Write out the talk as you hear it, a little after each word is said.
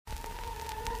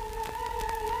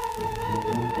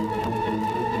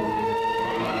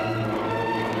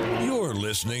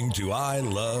listening to I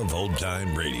Love Old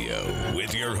Time Radio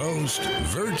with your host,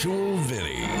 Virtual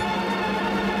Vinny.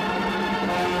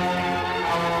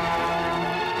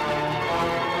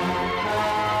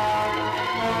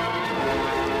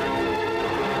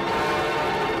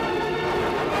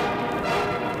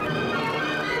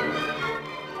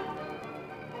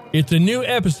 It's a new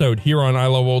episode here on I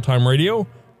Love Old Time Radio.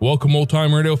 Welcome, Old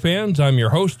Time Radio fans. I'm your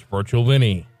host, Virtual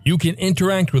Vinny. You can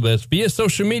interact with us via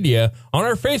social media on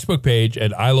our Facebook page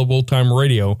at I Love Old Time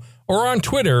Radio or on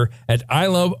Twitter at I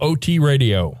Love OT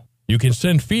Radio. You can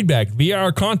send feedback via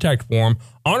our contact form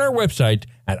on our website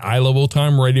at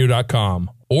iloveoldtimeradio.com,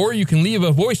 or you can leave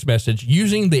a voice message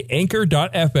using the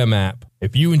Anchor.fm app.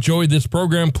 If you enjoyed this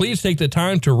program, please take the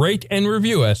time to rate and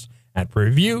review us at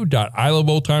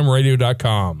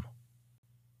review.iloveoldtimeradio.com.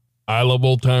 I Love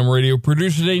Old Time Radio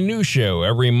produces a new show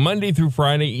every Monday through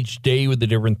Friday, each day with a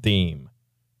different theme.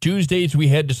 Tuesdays, we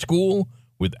head to school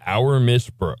with Our Miss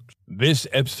Brooks. This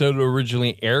episode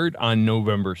originally aired on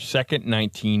November 2nd,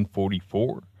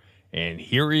 1944. And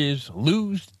here is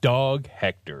Lou's dog,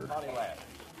 Hector.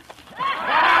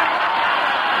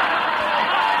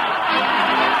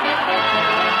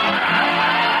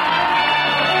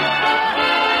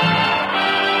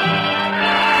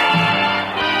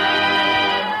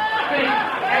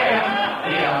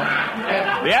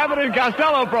 The Abbott and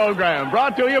Costello program,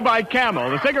 brought to you by Camel,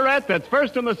 the cigarette that's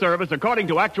first in the service according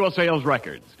to actual sales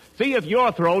records. See if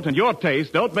your throat and your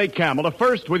taste don't make Camel a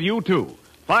first with you, too.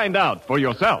 Find out for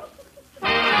yourself.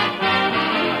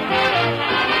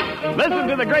 Listen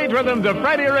to the great rhythms of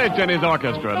Freddie Rich and his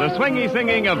orchestra, the swingy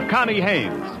singing of Connie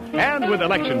Haynes. And with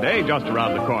Election Day just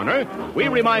around the corner, we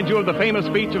remind you of the famous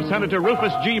speech of Senator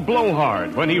Rufus G.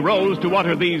 Blowhard when he rose to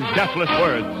utter these deathless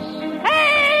words.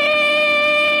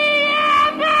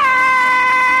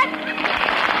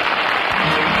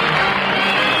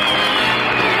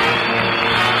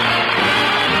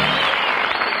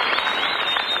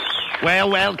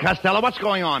 Well, Costello, what's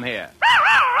going on here?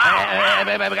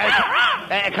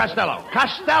 Costello.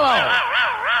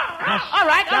 All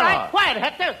right. Quiet,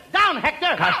 Hector. Down,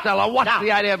 Hector. Costello, what's Down.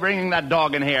 the idea of bringing that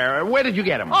dog in here? Where did you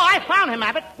get him? Oh, I found him,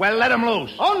 Abbott. Well, let him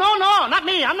loose. Oh, no, not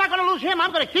me. I'm not going to lose him.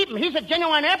 I'm going to keep him. He's a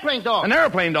genuine airplane dog. An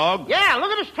airplane dog? Yeah, look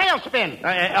at his tail spin.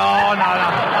 No.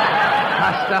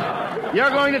 Costello, you're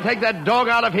going to take that dog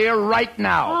out of here right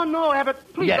now. Oh, no, Abbott.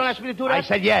 Please don't ask me to do that. I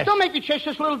said yes. Don't make me chase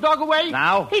this little dog away.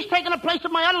 Now? He's taking the place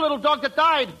of my other little dog that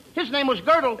died. His name was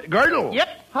Girdle. Girdle? Yep.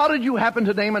 How did you happen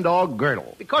to name a dog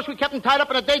Girdle? Because we kept him tied up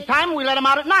in the daytime and we let him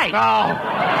out at night.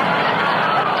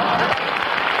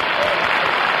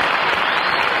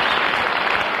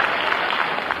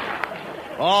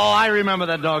 Oh, I remember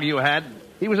that dog you had.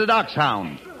 He was a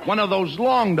dachshund. One of those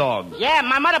long dogs. Yeah,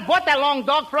 my mother bought that long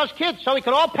dog for us kids so we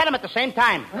could all pet him at the same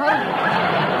time.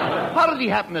 How did he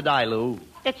happen to die, Lou?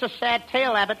 It's a sad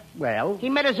tale, Abbott. Well? He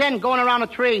met his end going around a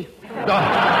tree. Oh.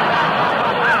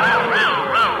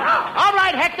 All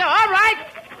right, Hector, all right.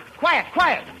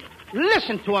 Quiet.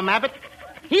 Listen to him, Abbott.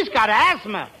 He's got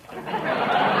asthma.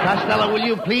 Costello, will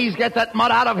you please get that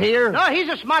mutt out of here? No, he's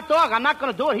a smart dog. I'm not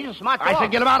going to do it. He's a smart dog. I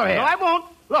said get him out of here. No, I won't.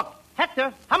 Look,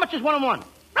 Hector, how much is 1 and 1?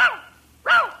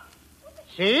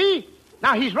 See?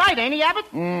 Now, he's right, ain't he, Abbott?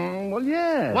 Well,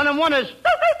 yeah. 1 and 1 is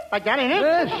like that, ain't it?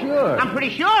 Yeah, sure. I'm pretty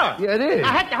sure. Yeah, it is.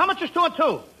 Now, Hector, how much is 2 and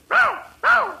 2?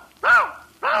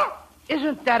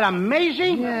 Isn't that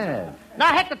amazing? Yeah.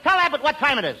 Now, Hector, tell Abbott what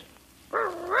time it is.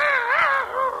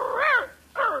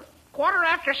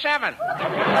 7:15.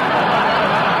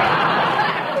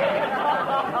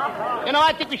 You know,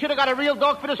 I think we should have got a real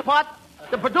dog for this part.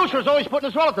 The producer is always putting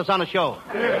his relatives on the show.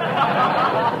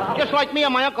 Just like me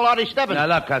and my Uncle Artie Stebbins. Now,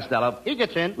 look, Costello. He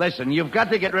gets in. Listen, you've got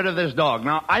to get rid of this dog.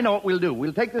 Now, I know what we'll do.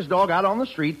 We'll take this dog out on the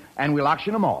street, and we'll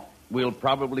auction him off. We'll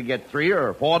probably get $3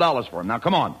 or $4 for him. Now,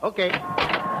 come on. Okay.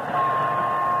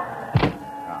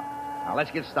 Now,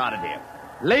 let's get started here.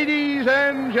 Ladies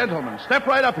and gentlemen, step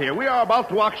right up here. We are about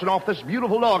to auction off this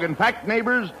beautiful dog. In fact,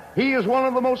 neighbors, he is one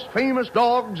of the most famous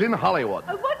dogs in Hollywood.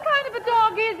 What kind of a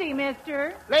dog is he,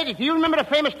 mister? Lady, do you remember the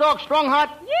famous dog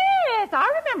Strongheart? Yes, I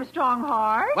remember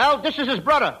Strongheart. Well, this is his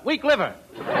brother, Weak Liver.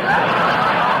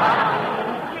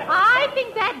 I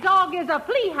think that dog is a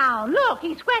flea hound. Look,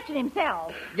 he's scratching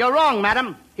himself. You're wrong,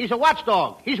 madam. He's a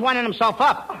watchdog. He's winding himself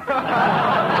up.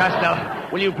 Costello,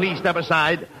 will you please step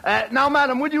aside? Now,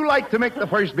 madam, would you like to make the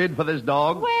first bid for this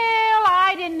dog? Well,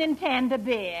 I didn't intend to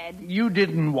bid. You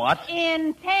didn't what?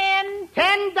 Intend?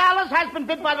 $10 has been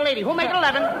bid by the lady. Who'll make it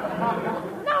 11?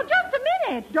 Now, just a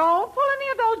minute. Don't pull any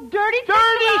of those dirty...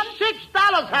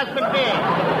 $36 has been bid.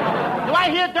 Do I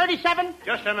hear 37?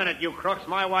 Just a minute, you crooks.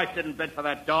 My wife didn't bid for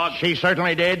that dog. She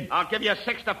certainly did. I'll give you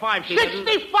 6 to 5. 65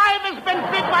 has been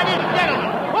bid by this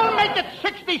gentleman. Who'll make it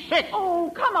 66?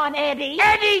 Oh, come on, Eddie.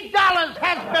 $80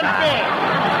 has been bid.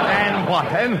 And what?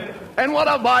 And what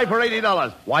I'll buy for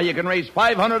 $80? Why, you can raise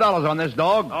 $500 on this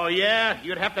dog. Oh, yeah?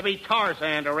 You'd have to be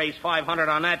Tarzan to raise $500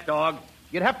 on that dog.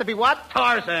 You'd have to be what?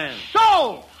 Tarzan.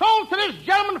 Sold! Sold to this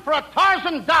gentleman for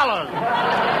 $1,000.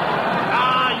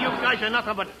 Ah, you guys are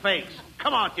nothing but fakes.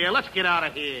 Come on, dear. Let's get out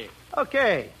of here.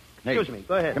 Okay. Hey, Excuse me.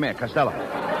 Go ahead. Come here, Costello.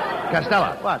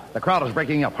 Costello. What? The crowd is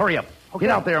breaking up. Hurry up. Okay.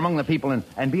 Get out there among the people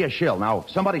and be a shill. Now, if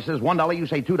somebody says $1, you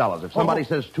say $2. If somebody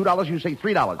says $2, you say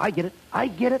 $3. I get it. I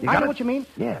get it. You I got know it? what you mean.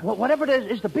 Yeah. Well, whatever it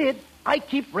is the bid, I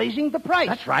keep raising the price.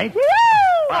 That's right. Woo!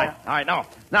 All right, now,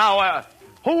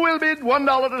 who will bid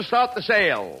 $1 to start the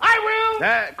sale? I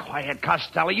will. Quiet,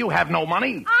 Costello. You have no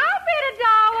money. I'll bid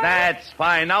 $1. That's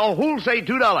fine. Now, who'll say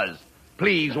 $2?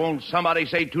 Please, won't somebody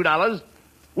say $2?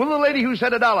 Will the lady who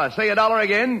said $1 say $1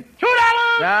 again? $2.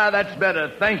 Ah, that's better.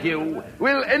 Thank you.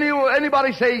 Will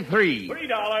anybody say $3?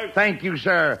 $3. Thank you,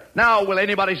 sir. Now, will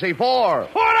anybody say $4?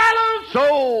 $4.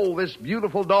 Sold this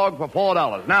beautiful dog for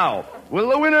 $4. Now, will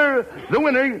the winner...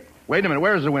 Wait a minute,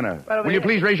 where's the winner? Right over Will you here.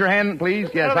 please raise your hand, please?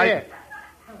 Yes, Over here.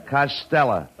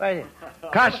 Costello. Right here.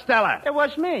 Costello. It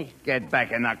was me. Get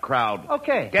back in that crowd.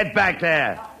 Okay. Get back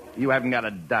there. You haven't got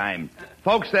a dime.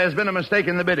 Folks, there's been a mistake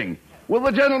in the bidding. Will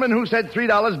the gentleman who said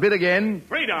 $3 bid again?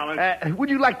 $3. Would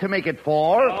you like to make it $4?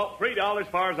 Oh, $3 as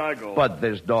far as I go. But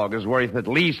this dog is worth at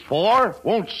least $4.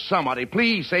 Won't somebody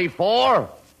please say $4?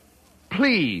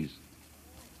 Please.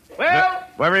 Well,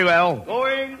 Very well.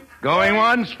 going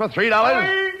Once for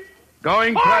 $3.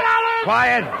 Going $4.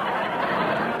 Quiet.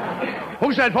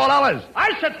 Who said $4?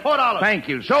 I said $4. Thank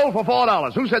you. Sold for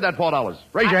 $4. Who said that $4?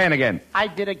 Raise your hand again. I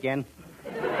did again.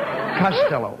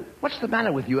 Costello, what's the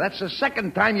matter with you? That's the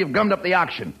second time you've gummed up the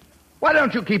auction. Why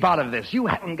don't you keep out of this? You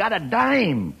haven't got a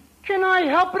dime. Can I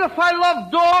help it if I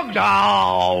love dogs?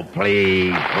 Oh,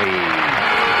 please.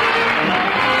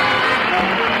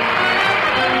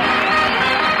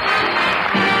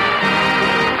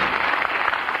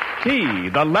 T,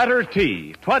 the letter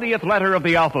T, 20th letter of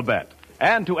the alphabet.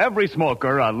 And to every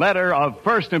smoker, a letter of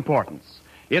first importance.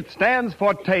 It stands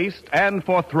for taste and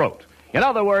for throat. In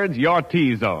other words, your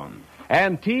T-zone.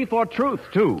 And T for truth,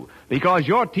 too, because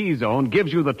your T-zone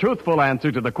gives you the truthful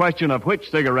answer to the question of which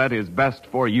cigarette is best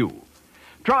for you.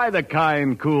 Try the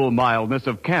kind, cool mildness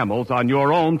of Camels on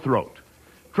your own throat.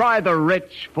 Try the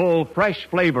rich, full, fresh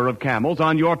flavor of Camels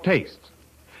on your taste.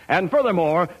 And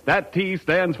furthermore, that T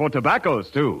stands for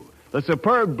tobaccos, too. The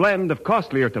superb blend of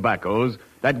costlier tobaccos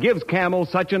that gives Camel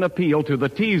such an appeal to the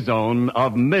T-zone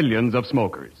of millions of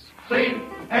smokers. C-A-M-E-L-S.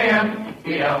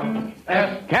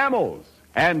 Camels.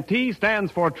 And T stands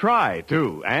for try,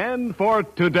 too, and for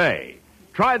today.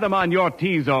 Try them on your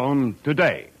T-zone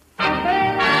today.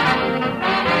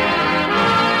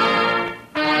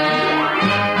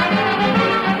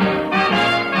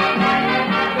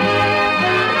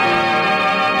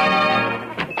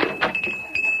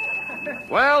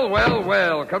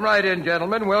 Well. Come right in,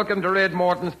 gentlemen. Welcome to Red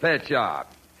Morton's Pet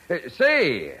Shop.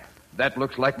 Say, that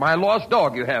looks like my lost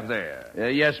dog you have there.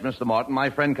 Yes, Mr. Morton. My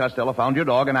friend Costello found your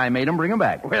dog, and I made him bring him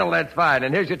back. Well, that's fine.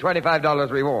 And here's your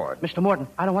 $25 reward. Mr. Morton,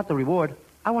 I don't want the reward.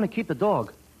 I want to keep the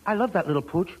dog. I love that little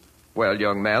pooch. Well,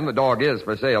 young man, the dog is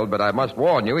for sale, but I must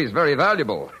warn you, he's very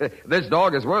valuable. This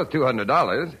dog is worth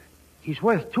 $200. He's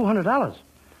worth $200.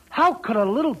 How could a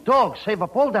little dog save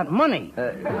up all that money?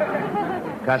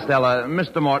 Costello,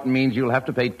 Mr. Morton means you'll have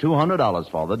to pay $200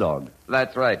 for the dog.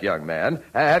 That's right, young man.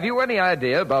 Have you any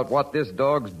idea about what this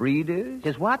dog's breed is?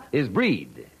 His what? His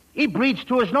breed. He breathes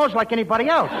to his nose like anybody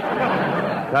else.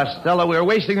 Costello, we're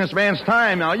wasting this man's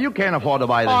time. Now, you can't afford to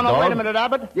buy this Oh, no, dog. wait a minute,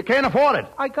 Abbott. You can't afford it.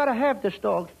 I gotta have this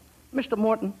dog. Mr.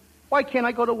 Morton, why can't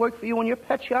I go to work for you in your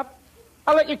pet shop?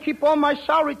 I'll let you keep all my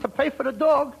salary to pay for the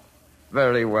dog.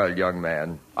 Very well, young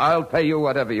man. I'll pay you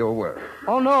whatever you're worth.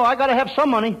 Oh, no, I gotta have some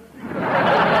money.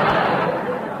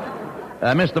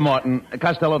 Mr. Morton,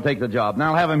 Costello will take the job.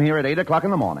 Now, I'll have him here at 8 o'clock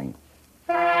in the morning.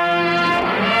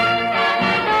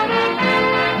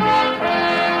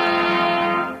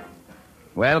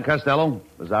 Well, Costello,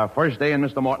 it was our first day in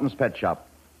Mr. Morton's pet shop.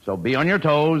 So be on your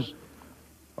toes.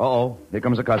 Uh-oh, here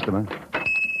comes a customer.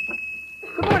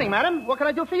 Good morning, madam. What can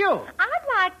I do for you? I'd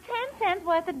like 10 cents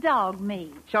worth of dog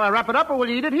meat. Shall I wrap it up or will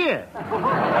you eat it here? Oh,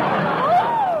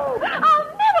 I'll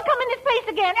never come in this place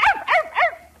again. Arf, arf,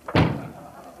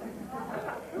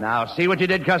 arf. Now, see what you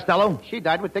did, Costello? She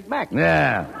died with Dick Mack.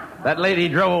 Yeah. That lady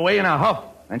drove away in a huff,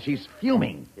 and she's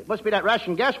fuming. It must be that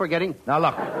ration gas we're getting. Now,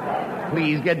 look.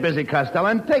 please, get busy, Costello,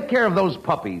 and take care of those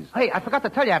puppies. Hey, I forgot to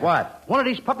tell you, Abbott. What? One of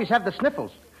these puppies have the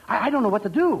sniffles. I don't know what to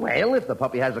do. Well, if the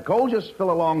puppy has a cold, just fill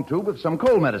a long tube with some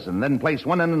cold medicine. Then place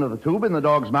one end of the tube in the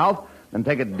dog's mouth, and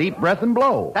take a deep breath and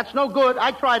blow. That's no good.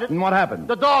 I tried it. And what happened?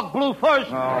 The dog blew first.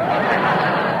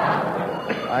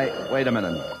 Wait a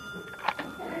minute.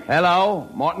 Hello,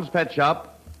 Morton's Pet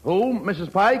Shop. Who?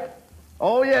 Mrs. Pike?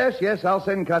 Oh, yes, I'll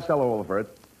send Costello over for it.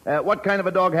 What kind of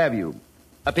a dog have you?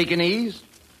 A Pekingese?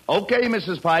 Okay,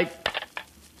 Mrs. Pike.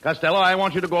 Costello, I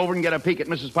want you to go over and get a peek at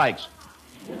Mrs. Pike's.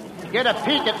 Get a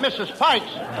peek at Mrs.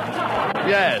 Pike's?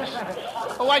 Yes.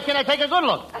 Well, why can't I take a good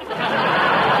look?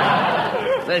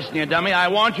 Listen, you dummy, I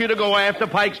want you to go after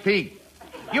Pike's Peak.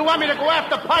 You want me to go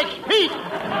after Pike's Peak?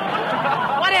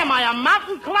 What am I, a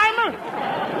mountain climber?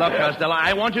 Look, Costello,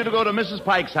 I want you to go to Mrs.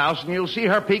 Pike's house, and you'll see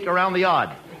her peek around the yard.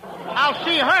 I'll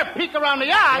see her peek around the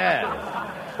yard?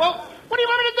 Yeah. Well, what do you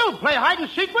want me to do? Play hide and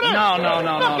seek with her? No.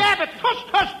 Look, Abbott, tush.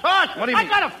 What do you mean? I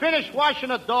gotta finish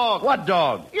washing a dog. What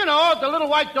dog? You know, the little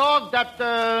white dog that,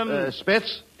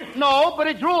 Spitz? No, but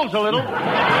it drools a little.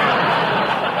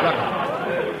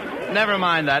 Look, never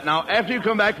mind that. Now, after you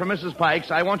come back from Mrs. Pike's,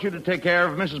 I want you to take care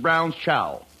of Mrs. Brown's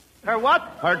chow. Her what?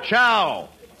 Her chow.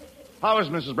 How is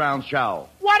Mrs. Brown's chow?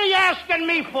 What are you asking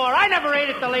me for? I never ate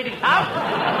at the lady's house.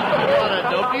 What a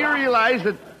dope. Do you realize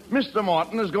that Mr.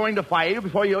 Morton is going to fire you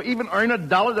before you even earn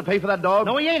 $1 to pay for that dog?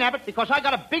 No, he ain't, Abbott, because I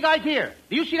got a big idea.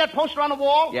 Do you see that poster on the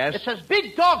wall? Yes. It says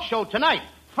Big Dog Show tonight.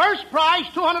 First prize,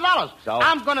 $200. So?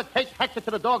 I'm going to take Hector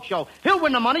to the dog show. He'll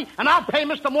win the money, and I'll pay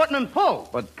Mr. Morton in full.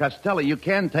 But, Costello, you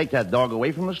can't take that dog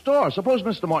away from the store. Suppose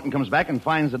Mr. Morton comes back and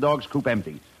finds the dog's coop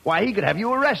empty. Why, he could have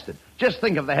you arrested. Just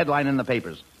think of the headline in the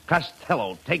papers.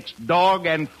 Costello takes dog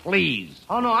and flees.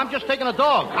 Oh, no, I'm just taking a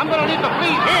dog. I'm going to leave the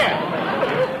fleas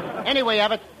here. Anyway,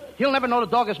 Abbott, he'll never know the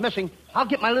dog is missing. I'll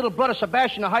get my little brother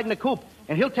Sebastian to hide in the coop,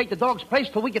 and he'll take the dog's place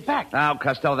till we get back. Now,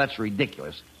 Costello, that's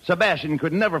ridiculous. Sebastian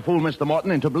could never fool Mr.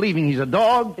 Morton into believing he's a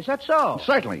dog. Is that so?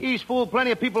 Certainly. He's fooled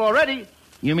plenty of people already.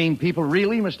 You mean people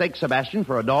really mistake Sebastian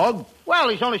for a dog? Well,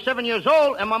 he's only 7 years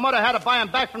old, and my mother had to buy him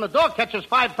back from the dog catchers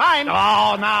 5 times.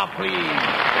 Oh, now, please.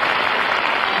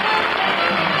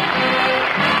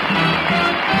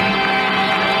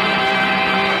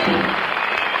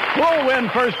 Who'll win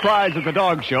first prize at the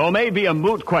dog show may be a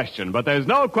moot question, but there's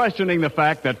no questioning the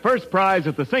fact that first prize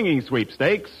at the singing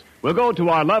sweepstakes will go to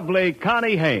our lovely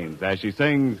Connie Haynes as she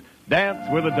sings Dance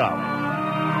with a Dolly.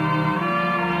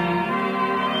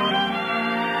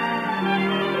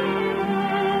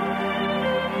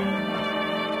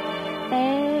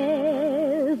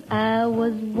 I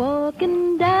was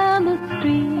walking down the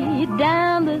street,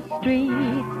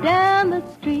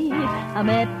 I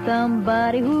met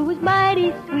somebody who was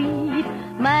mighty sweet,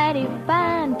 mighty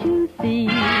fine to see.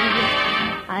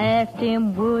 I asked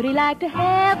him, would he like to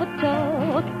have a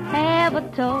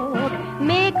talk,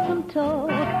 make some talk.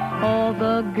 All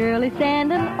the girlies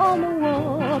standing on the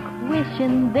walk,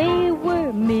 wishing they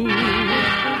were me.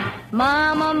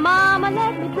 Mama,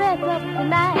 let me dress up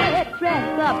tonight.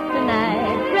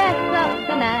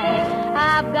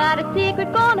 I've got a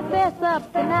secret, gonna fess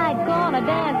up tonight. Gonna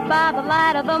dance by the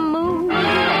light of the moon.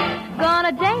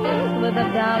 Gonna dance with a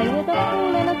dolly with a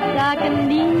fool in a stocking.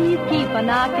 Knees keep a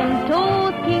knocking,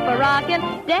 toes keep a rocking.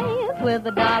 Dance with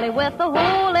a dolly with a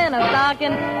hole in a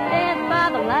stocking. Dance by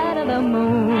the light of the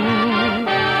moon.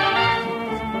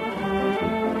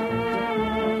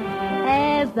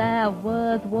 As I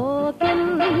was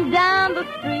walking down the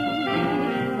street,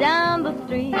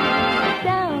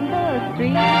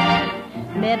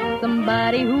 met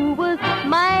somebody who was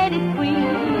mighty sweet,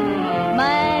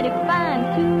 mighty fine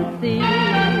to see.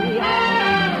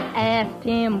 Asked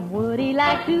him, would he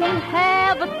like to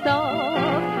have a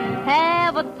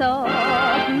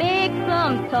talk, make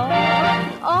some talk.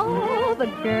 Oh, the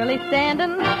girlies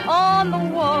standing on the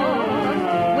wall,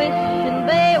 wishing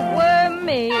they were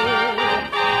me.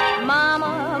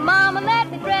 Mama,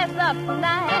 let me dress up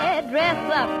tonight.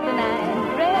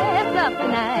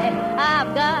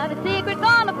 I've got a secret,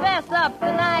 gonna fess up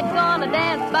tonight. Gonna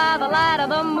dance by the light of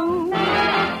the moon.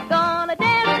 Gonna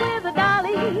dance with a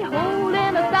dolly,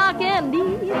 holding a stocking.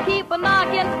 Knees keep a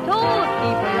knocking, toes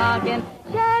keep a rocking.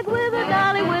 Shag with a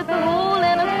dolly with a hole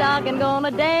in a stocking.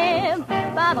 Gonna dance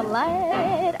by the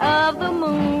light of the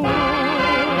moon.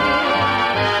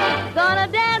 Gonna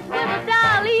dance with a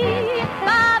dolly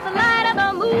by the light of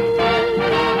the moon.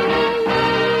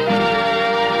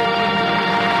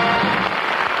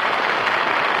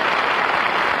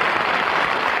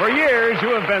 For years, you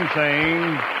have been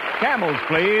saying, camels,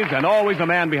 please, and always a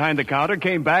man behind the counter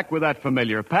came back with that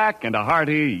familiar pack and a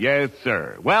hearty, yes,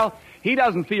 sir. Well, he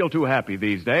doesn't feel too happy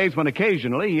these days when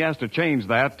occasionally he has to change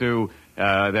that to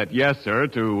Yes, sir,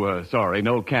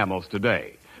 no camels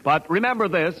today. But remember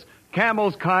this,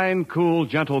 Camel's kind, cool,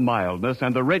 gentle mildness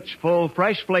and the rich, full,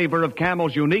 fresh flavor of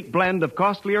Camel's unique blend of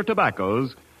costlier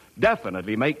tobaccos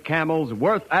definitely make Camels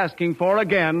worth asking for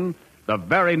again the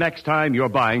very next time you're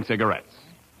buying cigarettes.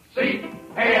 C-A-M-E-L-S.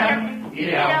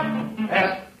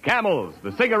 Camels,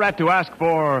 the cigarette to ask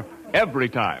for every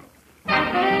time.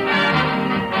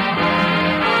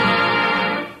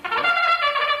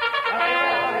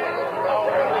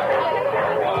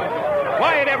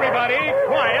 Quiet, everybody,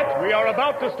 quiet. We are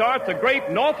about to start the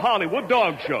great North Hollywood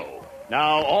Dog Show.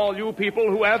 Now, all you people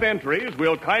who have entries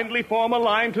will kindly form a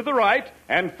line to the right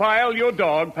and file your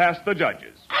dog past the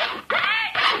judges.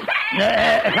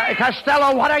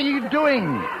 Costello, what are you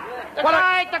doing? The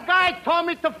guy told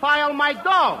me to file my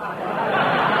dog.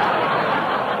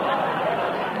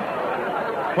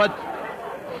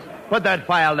 Put that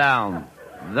file down.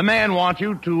 The man wants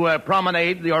you to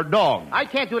promenade your dog. I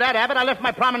can't do that, Abbott. I left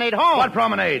my promenade home. What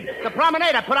promenade? The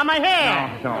promenade I put on my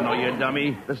hair. No, you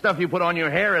dummy. The stuff you put on your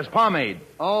hair is pomade.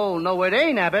 Oh, no, it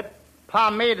ain't, Abbott.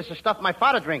 Pomade is the stuff my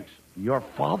father drinks. Your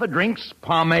father drinks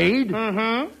pomade?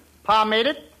 Mm-hmm. Pa made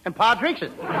it, and Pa drinks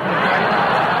it.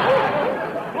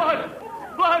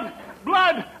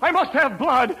 Blood! I must have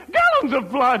blood. Gallons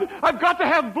of blood. I've got to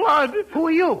have blood. Who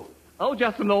are you? Oh,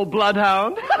 just an old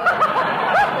bloodhound.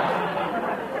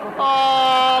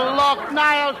 Oh, look,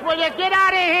 Niles, will you get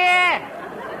out of here?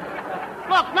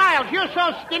 Look, Niles, you're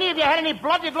so skinny, if you had any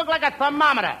blood, you'd look like a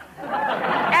thermometer.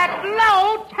 At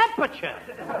low temperature.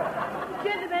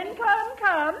 Gentlemen,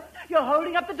 come. You're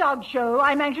holding up the dog show.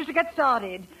 I'm anxious to get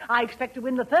started. I expect to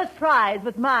win the first prize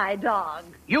with my dog.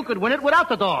 You could win it without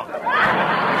the dog.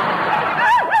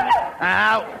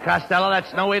 Now, Costello,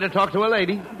 that's no way to talk to a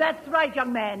lady. That's right,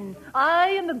 young man.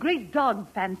 I am the great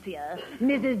dog fancier,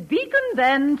 Mrs. Beacon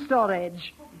Van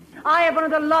Storage. I have one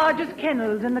of the largest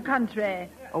kennels in the country.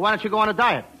 Well, why don't you go on a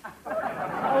diet?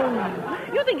 Oh,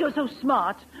 you think you're so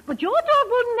smart, but your dog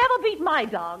will never beat my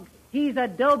dog. He's a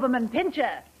Doberman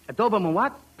Pinscher. A Doberman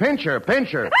what? Pinscher.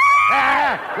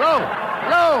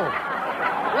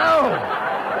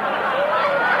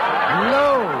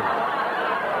 Low.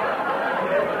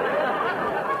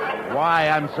 Why,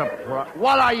 I'm surprised.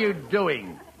 What are you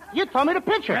doing? You told me to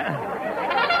pinch her.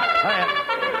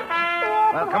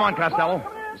 Well, come on, Costello.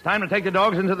 It's time to take the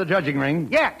dogs into the judging ring.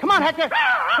 Yeah, come on, Hector.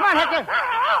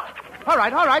 All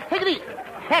right, take it easy.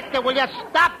 Hector, will you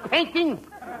stop painting?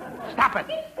 Stop it.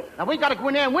 Now, we got to go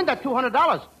in there and win that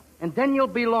 $200, and then you'll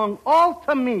belong all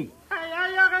to me.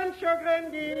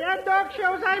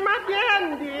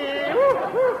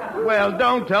 Well,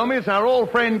 don't tell me it's our old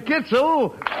friend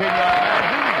Kitzel. Can you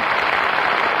imagine?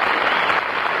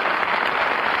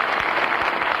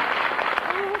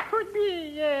 Could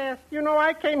be, yes. You know,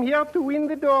 I came here to win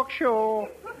the dog show.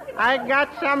 I got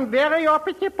some very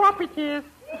uppity puppities.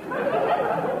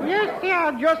 Yes,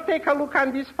 sir. Just take a look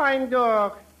on this fine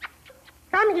dog.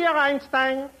 Come here,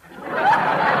 Einstein.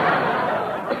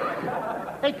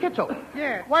 Hey, Kitzel.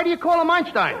 Yes. Why do you call him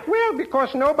Einstein? Well,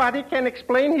 because nobody can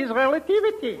explain his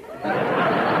relativity.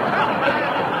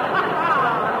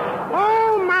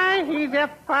 Oh, my, he's a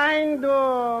fine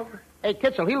dog. Hey,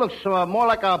 Kitzel, he looks more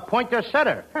like a pointer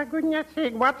setter. For goodness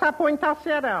sake, what's a pointer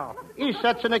setter? He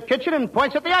sits in the kitchen and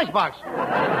points at the icebox.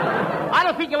 I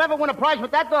don't think you'll ever win a prize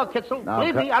with that dog, Kitzel. Now,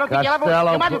 Believe me, I don't think you'll ever...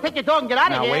 Costello, You might as well take your dog and get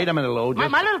out of now, here. wait a minute, Lou.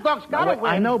 My little dog's got to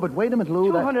win. I know, but wait a minute,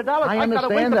 Lou. $200. I I gotta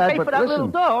wait understand to that, pay but for that listen. little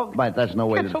dog. But that's no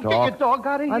way Kitzel, to talk. get your dog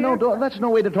out of here. I know, that's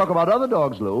no way to talk about other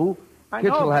dogs, Lou. I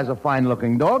know. Kitzel has a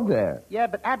fine-looking dog there. Yeah,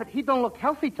 but Abbott, he don't look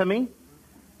healthy to me.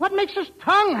 What makes his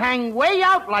tongue hang way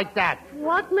out like that?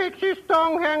 What makes his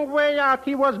tongue hang way out?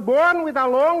 He was born with a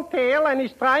long tail and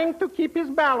he's trying to keep his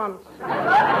balance.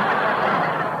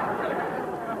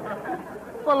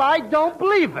 Well, I don't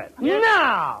believe it. Yes.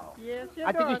 No. Yes, you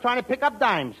I think do. he's trying to pick up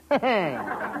dimes. Hey,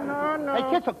 No.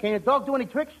 Kitzel, can your dog do any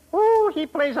tricks? Oh, he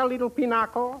plays a little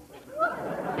pinochle.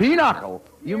 Pinochle?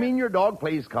 You mean your dog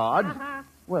plays cards? Uh-huh.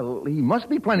 Well, he must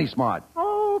be plenty smart.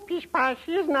 Oh, Pish Pash,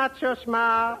 he's not so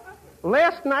smart.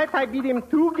 Last night I beat him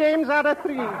 2 games out of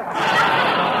 3.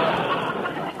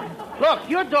 Look,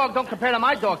 your dog don't compare to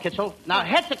my dog, Kitzel. Now,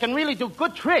 Hector can really do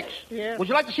good tricks. Yes. Would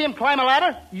you like to see him climb a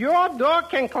ladder? Your dog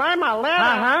can climb a ladder.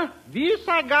 Uh-huh. This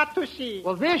I got to see.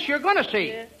 Well, this you're going to see.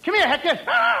 Yes. Come here, Hector.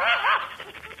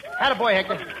 Attaboy,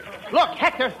 Hector. Look,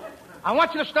 Hector, I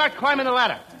want you to start climbing the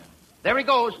ladder. There he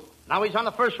goes. Now he's on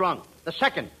the first rung, the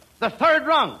second, the third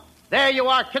rung. There you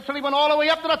are, Kitzel. He went all the way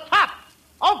up to the top.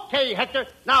 Okay, Hector.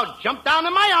 Now jump down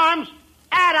in my arms.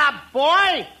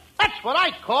 Attaboy. That's what I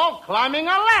call climbing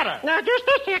a ladder. Now, just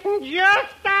a second.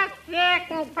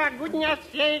 For goodness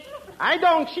sake. I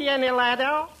don't see any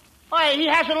ladder. Why, he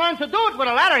hasn't learned to do it with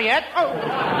a ladder yet. Oh.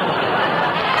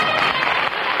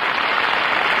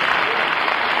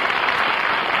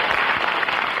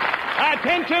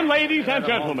 Attention, ladies and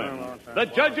gentlemen. The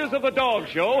judges of the dog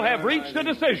show have reached a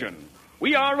decision.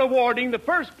 We are awarding the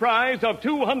first prize of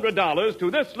 $200 to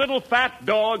this little fat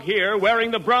dog here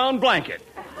wearing the brown blanket.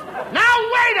 Now,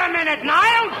 wait a minute,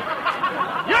 Niles.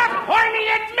 You're pointing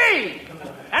at me,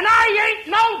 and I ain't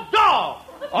no dog.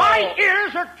 My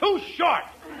ears are too short.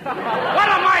 What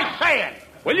am I saying?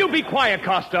 Will you be quiet,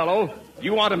 Costello?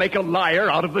 You want to make a liar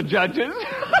out of the judges?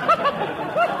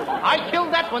 I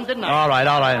killed that one, didn't I? All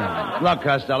right. Look,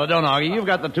 Costello, don't argue. You've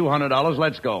got the $200.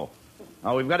 Let's go.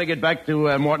 Now, we've got to get back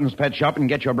to Morton's pet shop and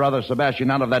get your brother Sebastian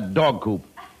out of that dog coop.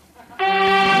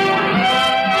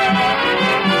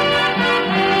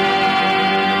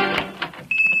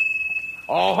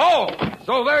 Oh-ho!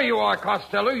 So there you are,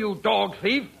 Costello, you dog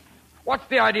thief. What's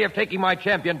the idea of taking my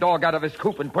champion dog out of his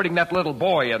coop and putting that little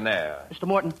boy in there? Mr.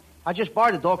 Morton, I just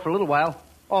borrowed the dog for a little while.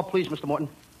 Oh, please, Mr. Morton.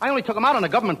 I only took him out on a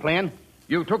government plan.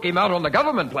 You took him out on the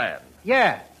government plan?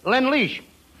 Yeah, lend leash.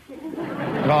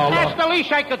 That's the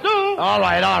leash I could do. All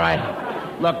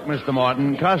right. Look, Mr.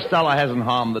 Morton, Costello hasn't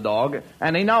harmed the dog,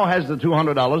 and he now has the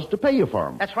 $200 to pay you for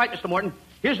him. That's right, Mr. Morton.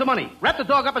 Here's the money. Wrap the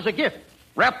dog up as a gift.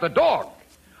 Wrap the dog?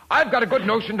 I've got a good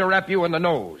notion to wrap you in the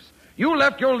nose. You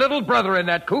left your little brother in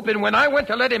that coop, and when I went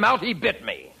to let him out, he bit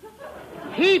me.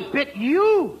 He bit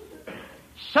you?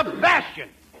 Sebastian,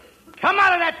 come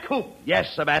out of that coop.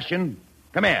 Yes, Sebastian.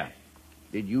 Come here.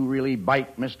 Did you really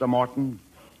bite Mr. Morton?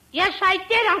 Yes, I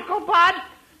did, Uncle Bud.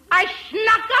 I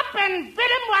snuck up and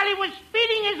bit him while he was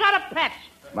feeding his other pets.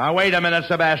 Now, wait a minute,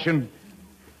 Sebastian.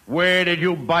 Where did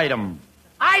you bite him?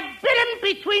 I bit him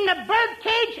between the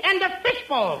birdcage and the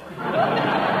fishbowl.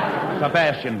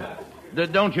 Sebastian,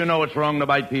 don't you know it's wrong to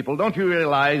bite people? Don't you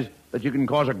realize that you can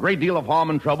cause a great deal of harm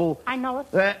and trouble? I know it.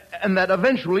 And that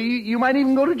eventually you might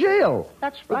even go to jail.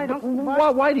 That's right, Uncle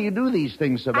Bud. Why do you do these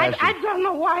things, Sebastian? I don't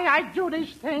know why I do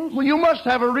these things. Well, you must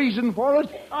have a reason for it.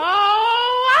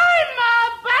 Oh, I'm a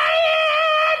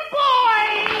bad boy!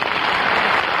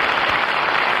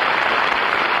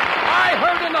 I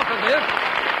heard enough of this.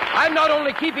 I'm not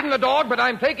only keeping the dog, but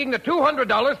I'm taking the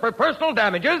 $200 for personal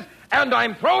damages, and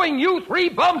I'm throwing you 3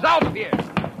 bums out of here.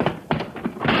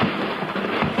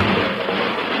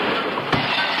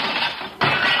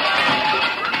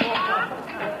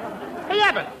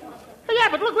 Hey,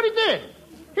 Abbott, look what he did.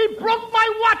 He broke my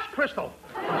watch crystal.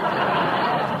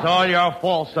 It's all your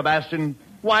fault, Sebastian.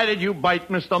 Why did you bite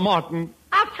Mr. Morton?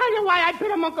 I'll tell you why I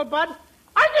bit him, Uncle Bud.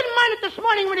 I didn't mind it this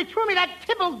morning when he threw me that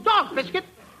Tibble dog biscuit.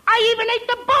 I even ate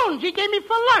the bones he gave me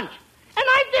for lunch. And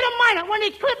I didn't mind it when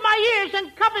he clipped my ears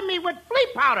and covered me with flea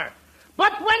powder.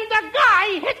 But when the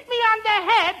guy hit me on the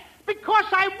head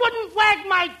because I wouldn't wag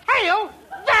my tail,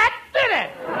 that did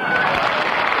it.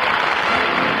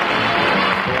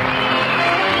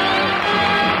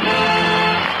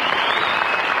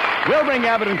 We'll bring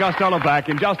Abbott and Costello back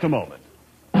in just a moment.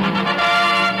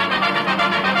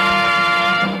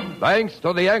 Thanks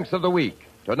to the Yanks of the Week.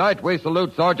 Tonight we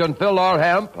salute Sergeant Phil R.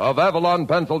 Hamp of Avalon,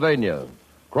 Pennsylvania.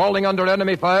 Crawling under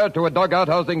enemy fire to a dugout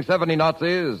housing 70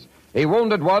 Nazis, he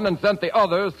wounded one and sent the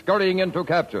others scurrying into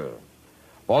capture.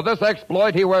 For this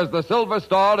exploit, he wears the Silver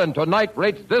Star and tonight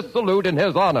rates this salute in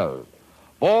his honor.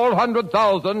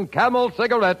 400,000 Camel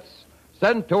cigarettes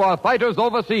sent to our fighters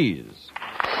overseas.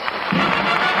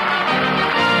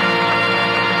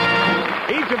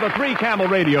 Each of the 3 Camel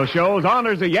radio shows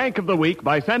honors a Yank of the Week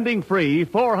by sending free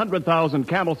 400,000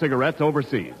 Camel cigarettes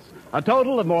overseas. A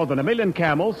total of more than 1 million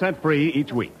Camels sent free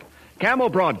each week. Camel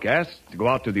broadcasts go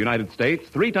out to the United States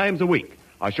 3 times a week,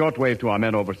 a shortwave to our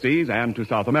men overseas and to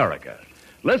South America.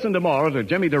 Listen tomorrow to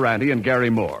Jimmy Durante and Gary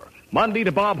Moore. Monday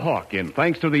to Bob Hawke in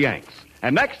Thanks to the Yanks.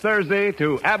 And next Thursday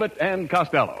to Abbott and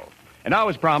Costello. And now,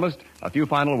 as promised, a few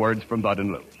final words from Bud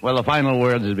and Lou. Well, the final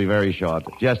words will be very short.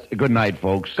 Just good night,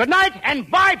 folks. Good night, and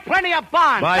buy plenty of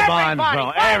bonds. Buy bonds, Everybody,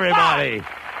 bro. buy Everybody.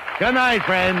 bonds. Good night,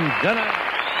 friends. Good night.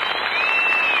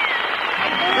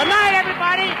 Good night,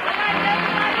 everybody. Good night,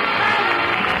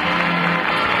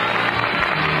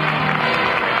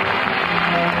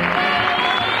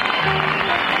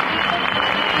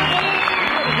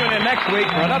 Tune in next week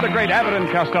for another great Abbott and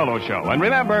Costello show. And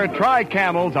remember, try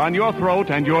Camels on your throat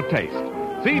and your taste.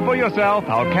 See for yourself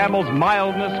how Camel's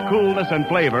mildness, coolness, and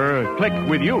flavor click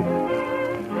with you.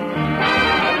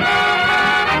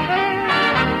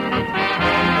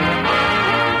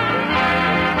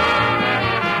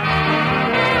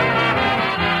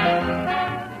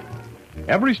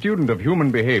 Every student of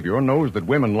human behavior knows that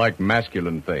women like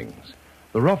masculine things.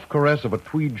 The rough caress of a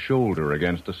tweed shoulder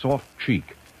against a soft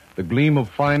cheek, the gleam of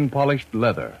fine polished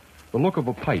leather, the look of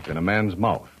a pipe in a man's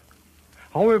mouth.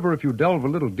 However, if you delve a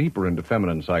little deeper into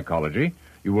feminine psychology,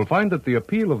 you will find that the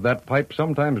appeal of that pipe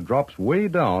sometimes drops way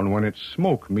down when its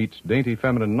smoke meets dainty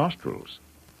feminine nostrils.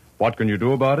 What can you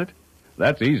do about it?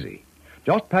 That's easy.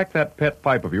 Just pack that pet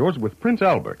pipe of yours with Prince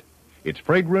Albert. Its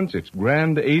fragrance, its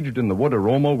grand aged-in-the-wood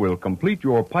aroma will complete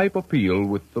your pipe appeal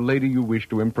with the lady you wish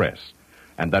to impress.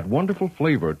 And that wonderful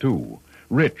flavor, too.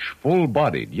 Rich,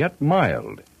 full-bodied, yet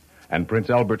mild. And Prince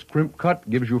Albert's crimp cut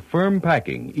gives you firm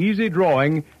packing, easy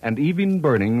drawing, and even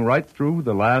burning right through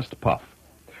the last puff.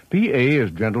 PA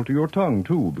is gentle to your tongue,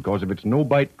 too, because of its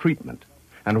no-bite treatment.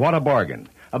 And what a bargain.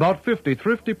 About 50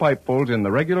 thrifty pipefuls in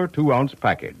the regular 2-ounce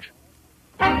package.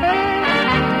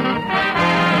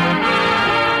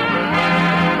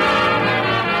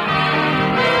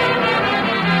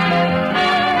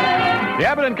 The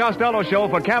Abbott and Costello Show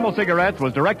for Camel Cigarettes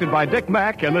was directed by Dick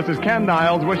Mack, and this is Ken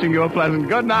Niles wishing you a pleasant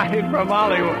good night from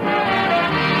Hollywood.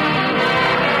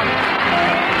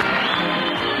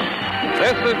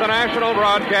 This is the National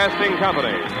Broadcasting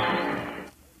Company.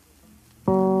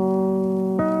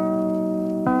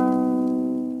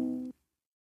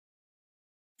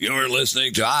 You're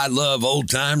listening to I Love Old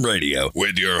Time Radio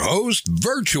with your host,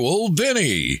 Virtual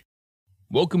Vinny.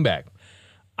 Welcome back.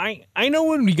 I know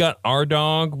when we got our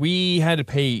dog, we had to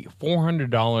pay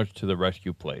 $400 to the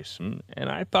rescue place, and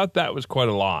I thought that was quite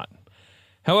a lot.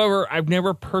 However, I've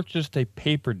never purchased a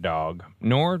paper dog,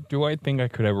 nor do I think I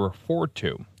could ever afford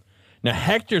to. Now,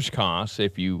 Hector's cost,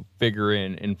 if you figure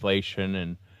in inflation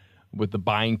and with the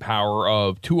buying power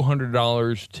of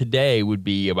 $200 today, would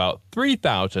be about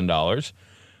 $3,000,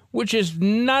 which is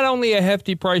not only a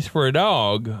hefty price for a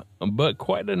dog, but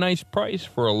quite a nice price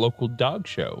for a local dog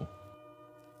show.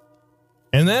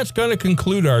 And that's going to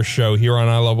conclude our show here on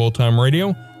I Love Old Time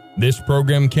Radio. This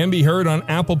program can be heard on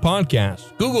Apple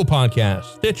Podcasts, Google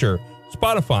Podcasts, Stitcher,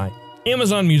 Spotify,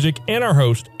 Amazon Music, and our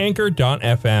host,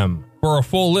 Anchor.fm. For a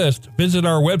full list, visit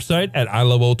our website at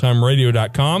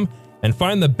iloveoldtimeradio.com and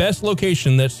find the best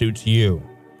location that suits you.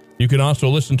 You can also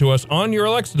listen to us on your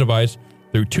Alexa device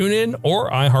through TuneIn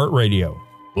or iHeartRadio.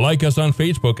 Like us on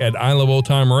Facebook at I Love Old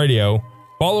Time Radio.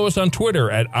 Follow us on Twitter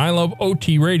at I Love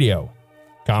OT Radio.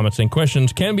 Comments and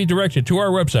questions can be directed to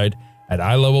our website at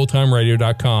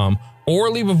iloveoldtimeradio.com or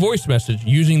leave a voice message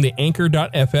using the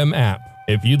Anchor.fm app.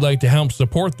 If you'd like to help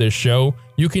support this show,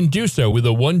 you can do so with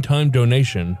a one-time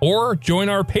donation or join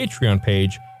our Patreon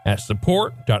page at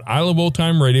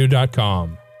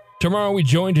support.iloveoldtimeradio.com. Tomorrow we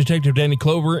join Detective Danny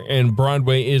Clover in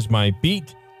Broadway Is My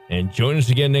Beat, and join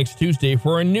us again next Tuesday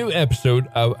for a new episode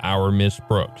of Our Miss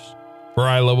Brooks. For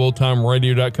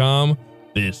iloveoldtimeradio.com,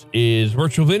 this is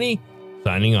Virtual Vinny,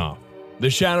 signing off.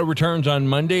 The Shadow returns on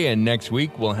Monday, and next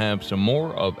week we'll have some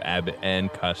more of Abbott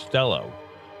and Costello.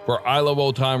 For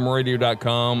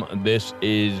iloveoldtimeradio.com, this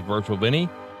is Virtual Vinny,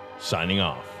 signing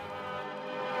off.